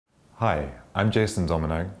Hi, I'm Jason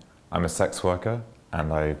Domino. I'm a sex worker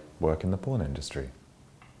and I work in the porn industry.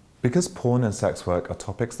 Because porn and sex work are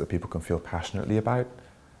topics that people can feel passionately about,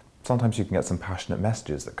 sometimes you can get some passionate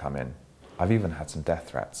messages that come in. I've even had some death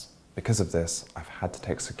threats. Because of this, I've had to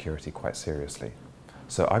take security quite seriously.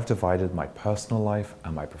 So I've divided my personal life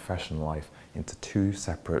and my professional life into two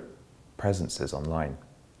separate presences online.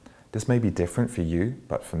 This may be different for you,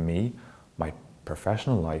 but for me, my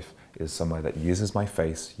professional life is somewhere that uses my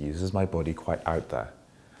face, uses my body quite out there.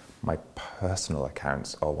 My personal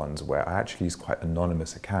accounts are ones where I actually use quite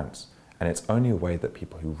anonymous accounts, and it's only a way that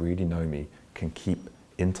people who really know me can keep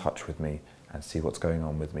in touch with me and see what's going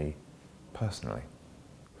on with me personally.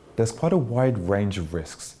 There's quite a wide range of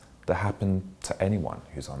risks that happen to anyone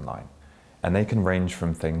who's online, and they can range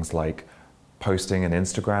from things like posting an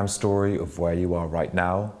Instagram story of where you are right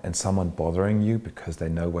now and someone bothering you because they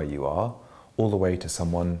know where you are, all the way to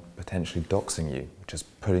someone potentially doxing you, which is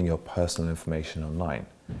putting your personal information online.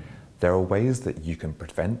 There are ways that you can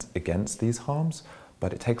prevent against these harms,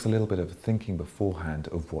 but it takes a little bit of thinking beforehand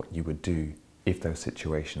of what you would do if those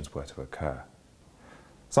situations were to occur.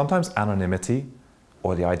 Sometimes anonymity,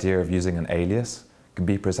 or the idea of using an alias, can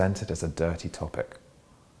be presented as a dirty topic,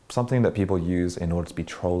 something that people use in order to be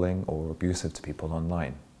trolling or abusive to people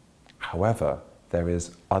online. However, there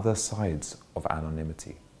is other sides of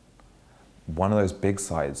anonymity. One of those big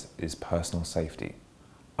sides is personal safety.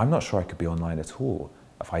 I'm not sure I could be online at all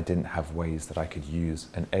if I didn't have ways that I could use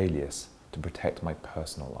an alias to protect my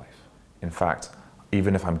personal life. In fact,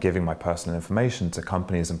 even if I'm giving my personal information to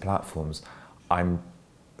companies and platforms, I'm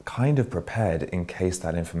kind of prepared in case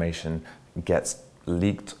that information gets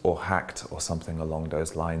leaked or hacked or something along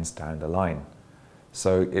those lines down the line.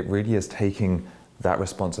 So it really is taking that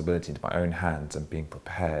responsibility into my own hands and being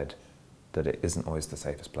prepared that it isn't always the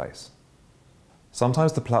safest place.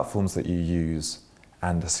 Sometimes the platforms that you use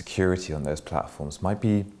and the security on those platforms might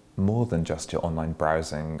be more than just your online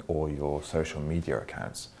browsing or your social media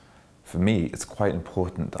accounts. For me, it's quite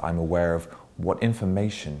important that I'm aware of what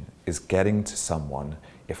information is getting to someone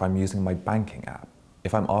if I'm using my banking app.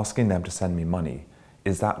 If I'm asking them to send me money,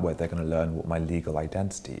 is that where they're going to learn what my legal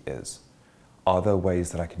identity is? Are there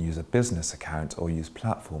ways that I can use a business account or use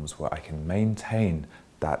platforms where I can maintain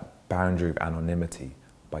that boundary of anonymity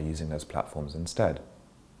by using those platforms instead?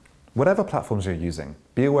 Whatever platforms you're using,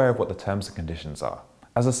 be aware of what the terms and conditions are.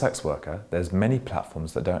 As a sex worker, there's many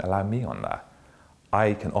platforms that don't allow me on there.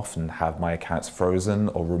 I can often have my accounts frozen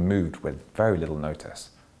or removed with very little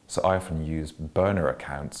notice. So I often use burner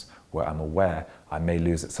accounts where I'm aware I may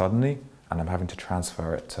lose it suddenly and I'm having to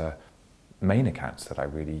transfer it to main accounts that I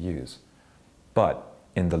really use. But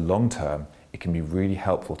in the long term, it can be really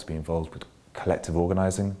helpful to be involved with collective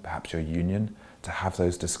organizing, perhaps your union, to have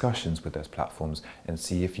those discussions with those platforms and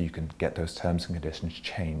see if you can get those terms and conditions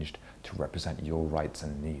changed to represent your rights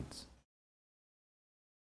and needs.